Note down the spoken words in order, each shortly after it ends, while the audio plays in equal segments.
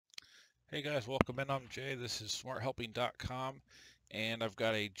Hey guys, welcome in. I'm Jay. This is smarthelping.com, and I've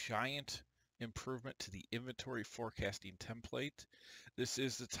got a giant improvement to the inventory forecasting template. This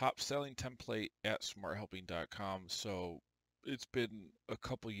is the top selling template at smarthelping.com. So it's been a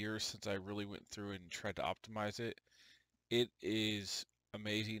couple years since I really went through and tried to optimize it. It is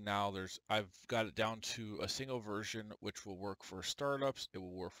amazing now. I've got it down to a single version which will work for startups, it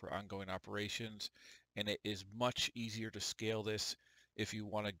will work for ongoing operations, and it is much easier to scale this. If you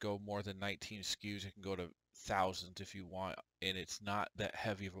want to go more than 19 SKUs, you can go to thousands if you want, and it's not that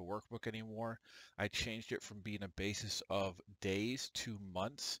heavy of a workbook anymore. I changed it from being a basis of days to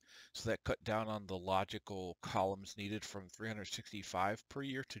months, so that cut down on the logical columns needed from 365 per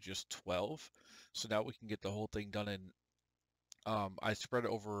year to just 12. So now we can get the whole thing done in I spread it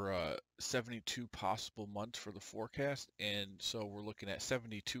over 72 possible months for the forecast, and so we're looking at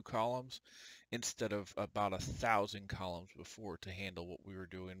 72 columns instead of about 1,000 columns before to handle what we were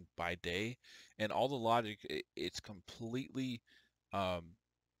doing by day. And all the logic, it's completely um,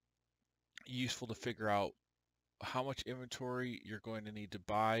 useful to figure out how much inventory you're going to need to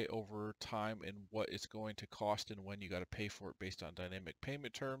buy over time and what it's going to cost and when you got to pay for it based on dynamic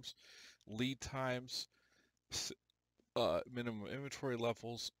payment terms, lead times, minimum inventory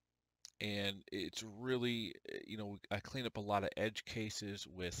levels, and it's really, I clean up a lot of edge cases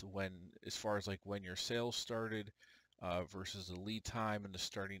with as far as like when your sales started versus the lead time and the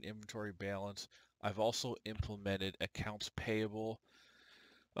starting inventory balance. I've also implemented accounts payable.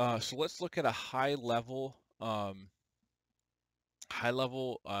 So let's look at a high level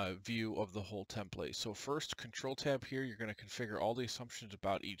view of the whole template. So first, control tab here, you're going to configure all the assumptions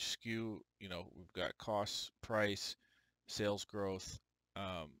about each SKU. We've got costs, price, sales growth,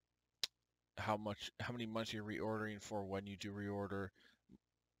 um, how many months you're reordering for when you do reorder,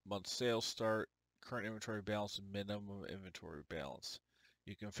 month sales start, current inventory balance, and minimum inventory balance.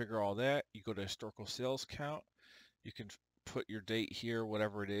 You configure all that. You go to historical sales count. You can put your date here,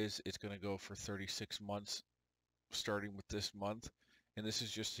 whatever it is. It's going to go for 36 months, starting with this month. And this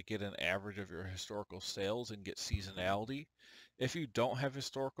is just to get an average of your historical sales and get seasonality. If you don't have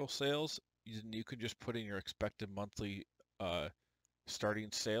historical sales, you can just put in your expected monthly uh, starting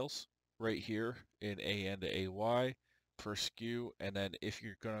sales right here in AN to AY per SKU. And then if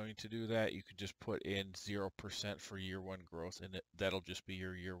you're going to do that, you can just put in 0% for year one growth, and that'll just be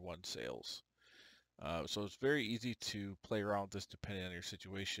your year one sales. So it's very easy to play around with this depending on your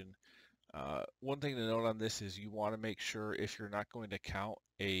situation. One thing to note on this is you want to make sure if you're not going to count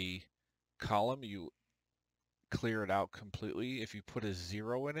a column, you clear it out completely. If you put a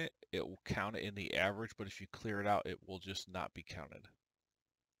 0 in it, it will count it in the average, but if you clear it out, it will just not be counted.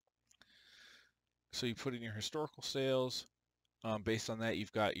 So you put in your historical sales. Based on that,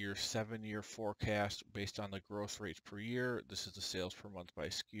 you've got your 7-year forecast based on the growth rates per year. This is the sales per month by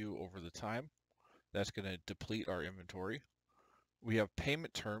SKU over the time. That's going to deplete our inventory. We have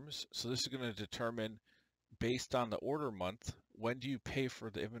payment terms. So this is going to determine, based on the order month, when do you pay for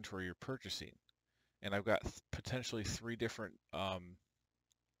the inventory you're purchasing? And I've got potentially 3 different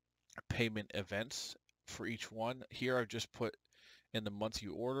payment events for each one. Here I've just put in the month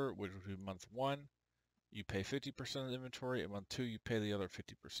you order, which would be month 1. You pay 50% of the inventory, and month 2 you pay the other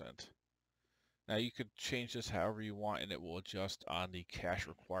 50%. Now you could change this however you want, and it will adjust on the cash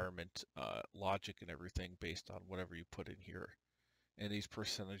requirement logic and everything based on whatever you put in here. And these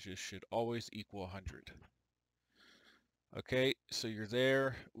percentages should always equal 100. Okay, so you're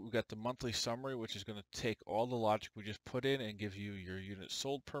there. We've got the monthly summary, which is going to take all the logic we just put in and give you your units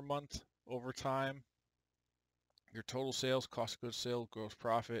sold per month over time, your total sales, cost of goods sold, gross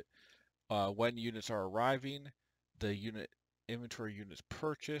profit, when units are arriving, the inventory units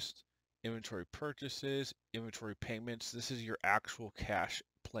purchased, inventory purchases, inventory payments. This is your actual cash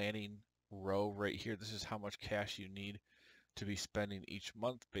planning row right here. This is how much cash you need to be spending each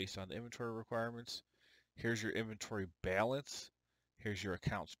month based on the inventory requirements. Here's your inventory balance. Here's your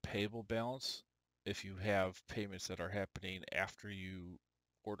accounts payable balance if you have payments that are happening after you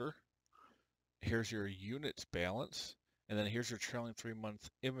order. Here's your units balance. And then here's your trailing 3-month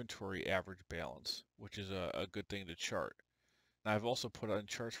inventory average balance, which is a good thing to chart. Now I've also put on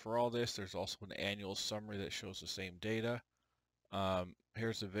charts for all this. There's also an annual summary that shows the same data.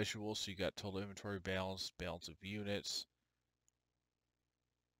 Here's the visual. So you got total inventory balance, balance of units,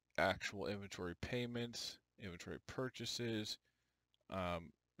 actual inventory payments, inventory purchases,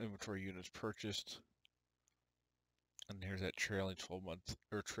 inventory units purchased. And here's that trailing 12-month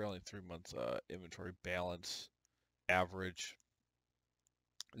or trailing 3-month inventory balance average.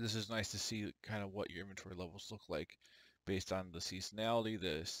 This is nice to see kind of what your inventory levels look like based on the seasonality,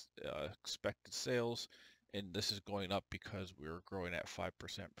 the expected sales, and this is going up because we're growing at 5%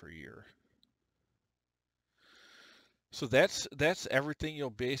 per year. So that's everything you'll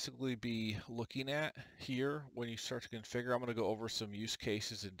basically be looking at here when you start to configure. I'm going to go over some use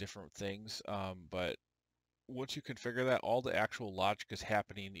cases and different things, but once you configure that, all the actual logic is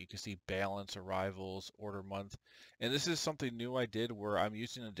happening. You can see balance, arrivals, order month. And this is something new I did where I'm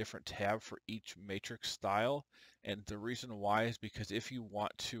using a different tab for each matrix style. And the reason why is because if you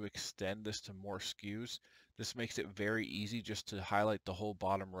want to extend this to more SKUs, this makes it very easy just to highlight the whole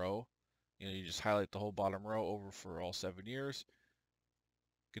bottom row. You just highlight the whole bottom row over for all 7 years,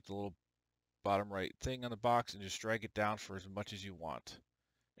 get the little bottom right thing on the box and just drag it down for as much as you want.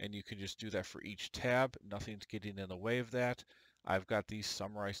 And you can just do that for each tab. Nothing's getting in the way of that. I've got these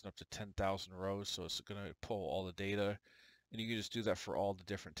summarized up to 10,000 rows, so it's going to pull all the data. And you can just do that for all the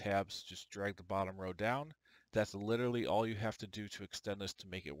different tabs. Just drag the bottom row down. That's literally all you have to do to extend this to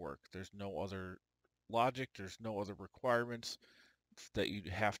make it work. There's no other logic. There's no other requirements that you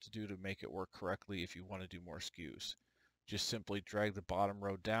have to do to make it work correctly if you want to do more SKUs. Just simply drag the bottom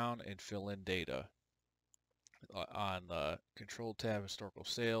row down and fill in data. On the control tab, historical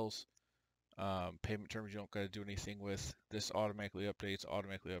sales, payment terms you don't got to do anything with. This automatically updates,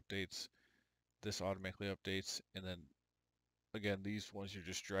 this automatically updates, and then again, these ones you're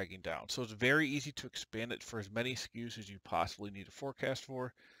just dragging down. So it's very easy to expand it for as many SKUs as you possibly need a forecast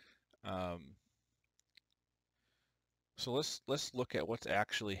for. So let's look at what's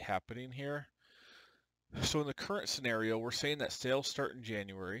actually happening here. So in the current scenario, we're saying that sales start in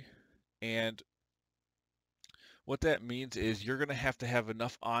January, and what that means is you're going to have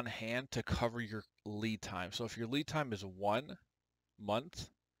enough on hand to cover your lead time. So if your lead time is 1 month,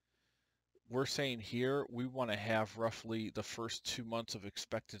 we're saying here we want to have roughly the first 2 months of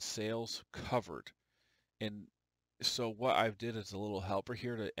expected sales covered. And so what I've did is a little helper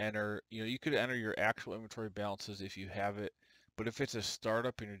here to enter, you could enter your actual inventory balances if you have it, but if it's a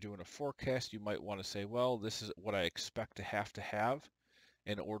startup and you're doing a forecast, you might want to say, well, this is what I expect to have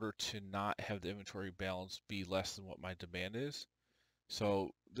in order to not have the inventory balance be less than what my demand is.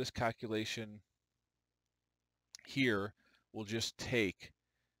 So this calculation here will just take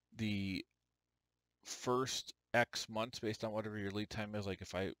the first X months based on whatever your lead time is. Like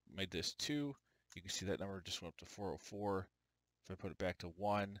if I made this 2, you can see that number just went up to 404. If I put it back to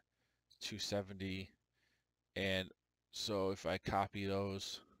 1, 270. And so if I copy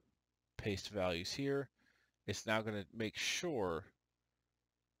those, paste values here, it's now going to make sure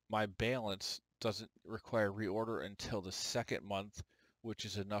my balance doesn't require reorder until the second month, which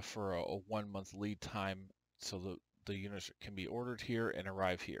is enough for a 1 month lead time so the units can be ordered here and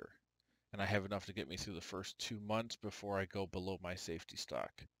arrive here. And I have enough to get me through the first 2 months before I go below my safety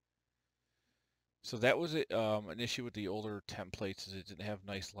stock. So that was an issue with the older templates, is it didn't have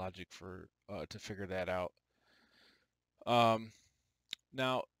nice logic for to figure that out.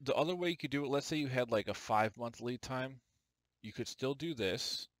 Now the other way you could do it, let's say you had like a 5-month lead time, you could still do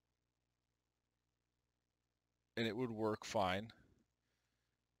this and it would work fine.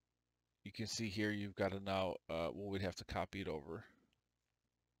 You can see here you've got to now, well, we'd have to copy it over.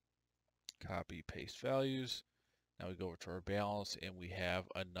 Copy, paste values. Now we go over to our balance and we have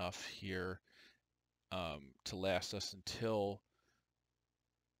enough here to last us until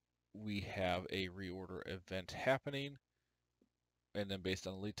we have a reorder event happening. And then based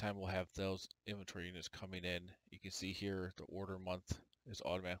on the lead time, we'll have those inventory units coming in. You can see here the order month is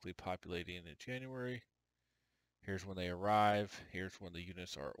automatically populating in January. Here's when they arrive. Here's when the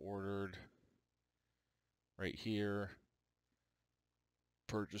units are ordered. Right here,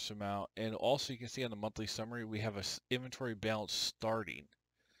 purchase amount. And also you can see on the monthly summary, we have a inventory balance starting.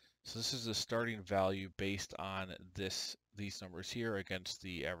 So this is the starting value based on these numbers here against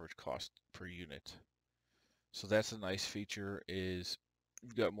the average cost per unit. So that's a nice feature, is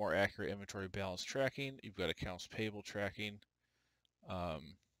you've got more accurate inventory balance tracking. You've got accounts payable tracking,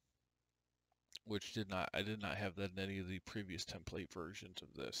 which I did not have that in any of the previous template versions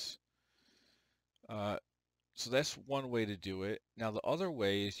of this. So that's one way to do it. Now the other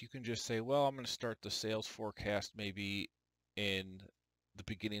way is you can just say, well, I'm going to start the sales forecast maybe in the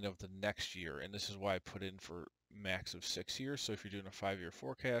beginning of the next year. And this is why I put in for max of 6 years. So if you're doing a 5-year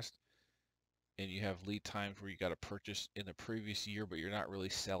forecast and you have lead times where you got to purchase in the previous year, but you're not really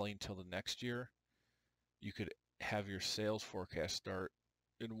selling till the next year, you could have your sales forecast start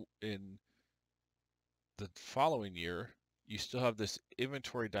in the following year. You still have this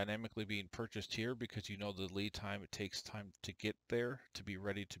inventory dynamically being purchased here because you know the lead time, it takes time to get there to be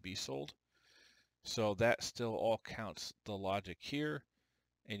ready to be sold. So that still all counts the logic here,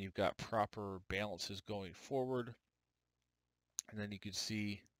 and you've got proper balances going forward. And then you can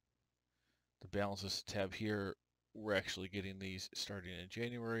see the balances tab here. We're actually getting these starting in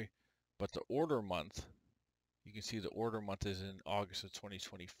January, but the order month You can see the order month is in August of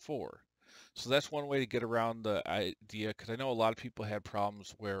 2024. So that's one way to get around the idea, because I know a lot of people had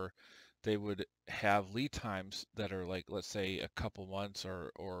problems where they would have lead times that are like, let's say, a couple months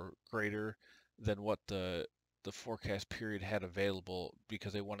or greater than what the forecast period had available,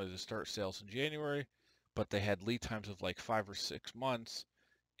 because they wanted to start sales in January, but they had lead times of like 5 or 6 months,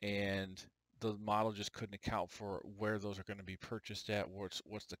 and the model just couldn't account for where those are going to be purchased at,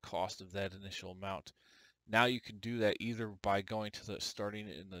 what's the cost of that initial amount. Now you can do that either by going to the starting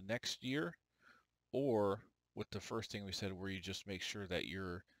in the next year, or with the first thing we said, where you just make sure that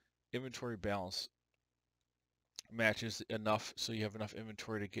your inventory balance matches enough so you have enough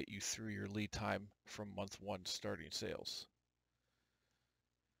inventory to get you through your lead time from month one starting sales.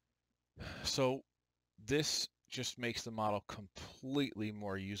 So this just makes the model completely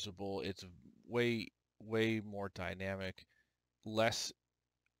more usable. It's way more dynamic, less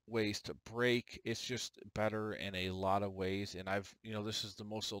ways to break. It's just better in a lot of ways. And this is the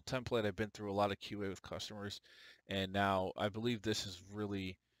most old template. I've been through a lot of QA with customers, and now I believe this is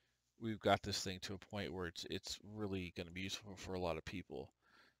really, we've got this thing to a point where it's really going to be useful for a lot of people.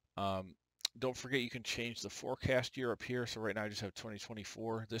 Don't forget you can change the forecast year up here. So right now I just have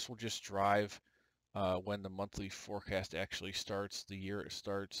 2024. This will just drive when the monthly forecast actually starts, the year it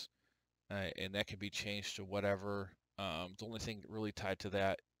starts, and that can be changed to whatever. The only thing really tied to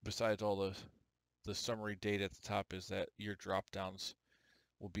that, besides all the summary data at the top, is that your drop downs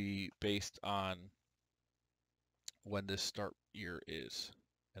will be based on when this start year is,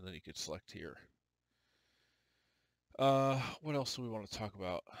 and then you could select here. What else do we want to talk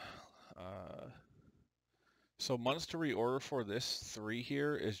about? So months to reorder for this 3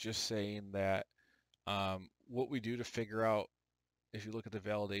 here is just saying that what we do to figure out, if you look at the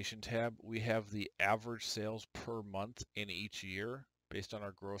validation tab, we have the average sales per month in each year based on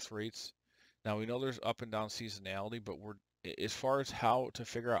our growth rates. Now we know there's up and down seasonality, but as far as how to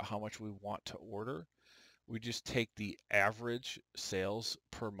figure out how much we want to order, we just take the average sales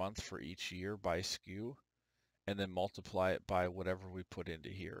per month for each year by SKU and then multiply it by whatever we put into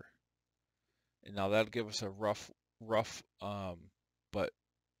here. And now that'll give us a rough but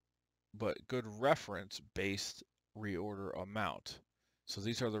good reference-based reorder amount. So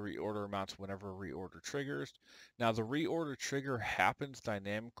these are the reorder amounts whenever a reorder triggers. Now the reorder trigger happens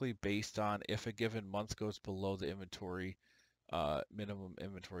dynamically based on if a given month goes below the inventory minimum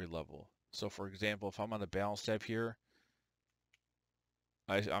inventory level. So for example, if I'm on the balance tab here,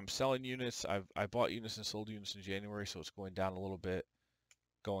 I'm selling units. I bought units and sold units in January, so it's going down a little bit,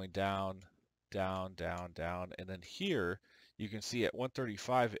 going down, down, down, down, and then here you can see at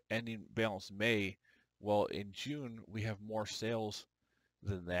 135 ending balance May. Well, in June we have more sales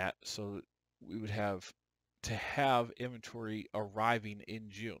than that, so we would have to have inventory arriving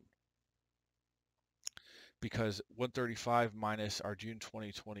in June, because 135 minus our June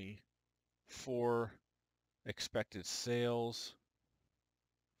 2024 expected sales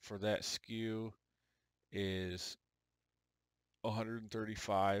for that SKU is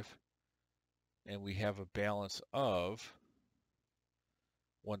 135, and we have a balance of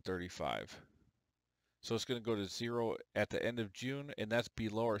 135. So it's going to go to 0 at the end of June, and that's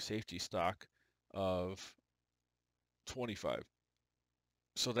below our safety stock of 25.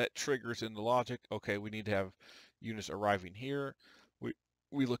 So that triggers in the logic, okay, we need to have units arriving here.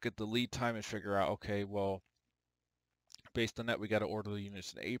 We look at the lead time and figure out, okay, well, based on that, we got to order the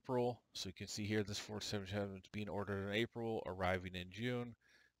units in April. So you can see here, this 477 is being ordered in April, arriving in June,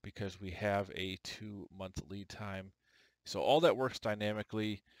 because we have a 2-month lead time. So all that works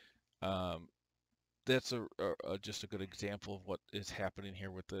dynamically. That's just a good example of what is happening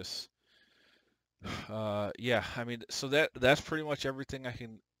here with this. Yeah, I mean, so that's pretty much everything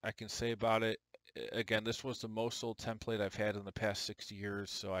I can say about it. Again, this was the most sold template I've had in the past 6 years,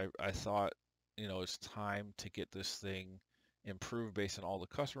 so I thought, it's time to get this thing improved based on all the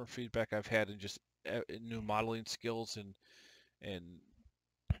customer feedback I've had, and just new modeling skills and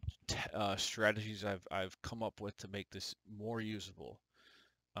strategies I've come up with to make this more usable.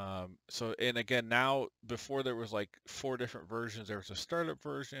 And again, now, before there was like 4 different versions. There was a startup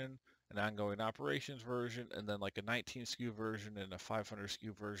version, an ongoing operations version, and then like a 19 SKU version and a 500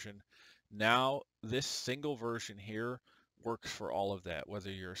 SKU version. Now this single version here works for all of that,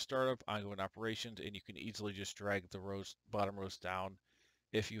 whether you're a startup, ongoing operations, and you can easily just drag the bottom rows down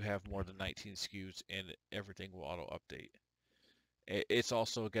if you have more than 19 SKUs, and everything will auto update. It's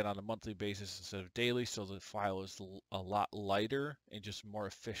also, again, on a monthly basis instead of daily, so the file is a lot lighter and just more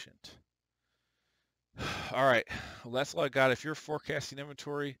efficient. All right, well, that's all I got. If you're forecasting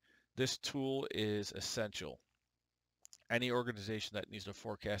inventory, this tool is essential. Any organization that needs to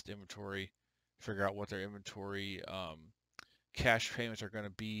forecast inventory figure out what their inventory cash payments are going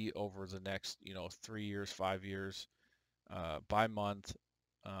to be over the next, 3 years, 5 years, by month,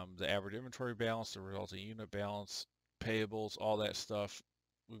 the average inventory balance, the resulting unit balance, payables, all that stuff.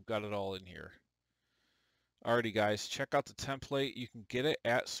 We've got it all in here. Alrighty guys, check out the template. You can get it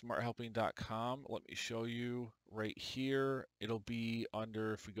at smarthelping.com. Let me show you right here. It'll be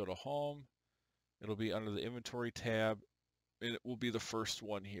under, if we go to home, it'll be under the inventory tab, and it will be the first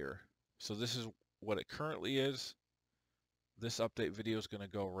one here. So this is what it currently is. This update video is going to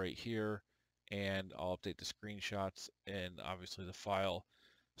go right here, and I'll update the screenshots and obviously the file.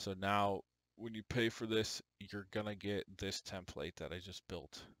 So now when you pay for this, you're going to get this template that I just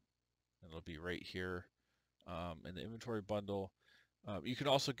built. It'll be right here in the inventory bundle. You can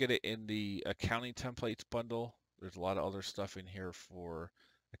also get it in the accounting templates bundle. There's a lot of other stuff in here for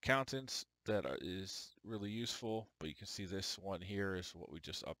accountants that is really useful, but you can see this one here is what we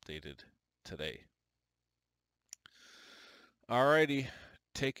just updated today. Alrighty,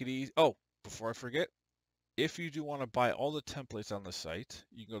 take it easy. Oh, before I forget, if you do want to buy all the templates on the site,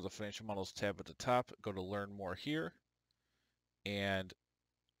 you can go to the Financial Models tab at the top, go to Learn More here, and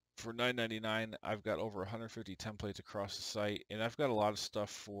for $9.99, I've got over 150 templates across the site, and I've got a lot of stuff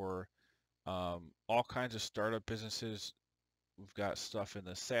for all kinds of startup businesses. We've got stuff in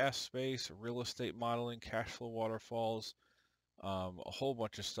the SaaS space, real estate modeling, cash flow waterfalls, a whole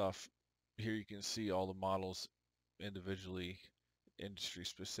bunch of stuff. Here you can see all the models individually, industry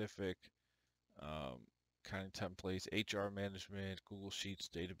specific, kind of templates, HR management, Google Sheets,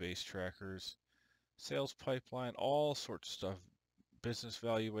 database trackers, sales pipeline, all sorts of stuff, business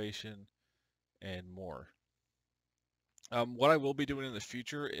valuation, and more. What I will be doing in the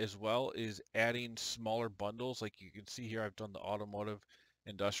future as well is adding smaller bundles. Like you can see here, I've done the automotive,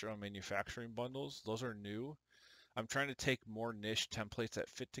 industrial, and manufacturing bundles. Those are new. I'm trying to take more niche templates that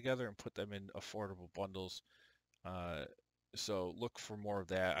fit together and put them in affordable bundles. So look for more of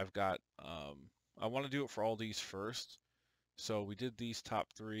that. I want to do it for all these first. So we did these top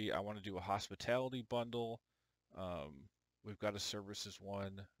 3. I want to do a hospitality bundle. We've got a services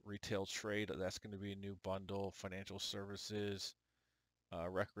one, retail trade, that's going to be a new bundle, financial services,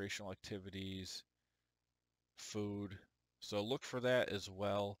 recreational activities, food. So look for that as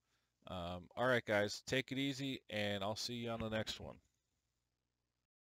well. All right, guys, take it easy, and I'll see you on the next one.